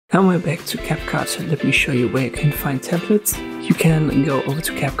And we're back to CapCut. Let me show you where you can find templates. You can go over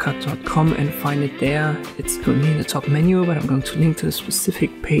to CapCut.com and find it there. It's currently in the top menu, but I'm going to link to the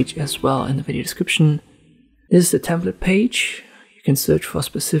specific page as well in the video description. This is the template page. You can search for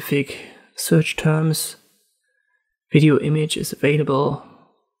specific search terms. Video image is available.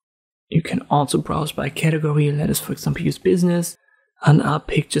 You can also browse by category. Let us, for example, use business. And I'll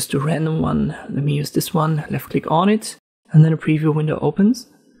pick just a random one. Let me use this one. Left click on it. And then a preview window opens.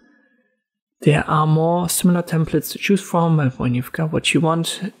 There are more similar templates to choose from, but when you've got what you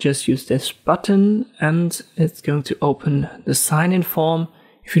want, just use this button and it's going to open the sign-in form.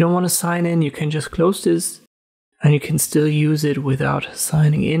 If you don't want to sign in, you can just close this and you can still use it without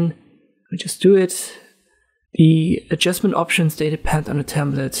signing in. So just do it. The adjustment options, they depend on the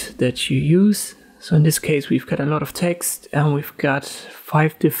template that you use. So in this case, we've got a lot of text and we've got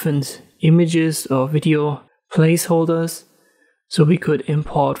 5 different images or video placeholders. So we could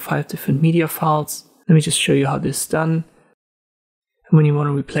import 5 different media files. Let me just show you how this is done. And when you want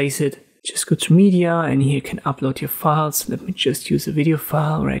to replace it, just go to media and here you can upload your files. Let me just use a video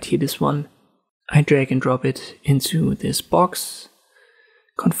file right here, this one. I drag and drop it into this box,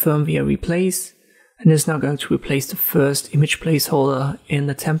 confirm via replace. And this is now going to replace the first image placeholder in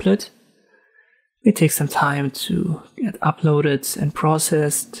the template. It takes some time to get uploaded and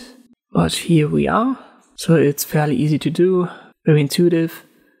processed, but here we are. So it's fairly easy to do. Very intuitive.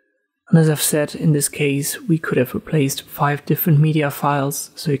 And as I've said, in this case, we could have replaced 5 different media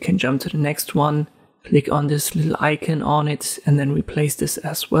files. So you can jump to the next one, click on this little icon on it, and then replace this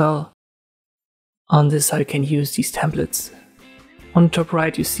as well. On this, how you can use these templates. On the top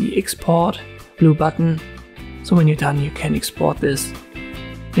right, you see export, blue button. So when you're done, you can export this.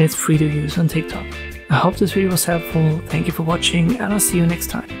 And it's free to use on TikTok. I hope this video was helpful. Thank you for watching, and I'll see you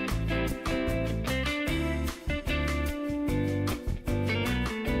next time.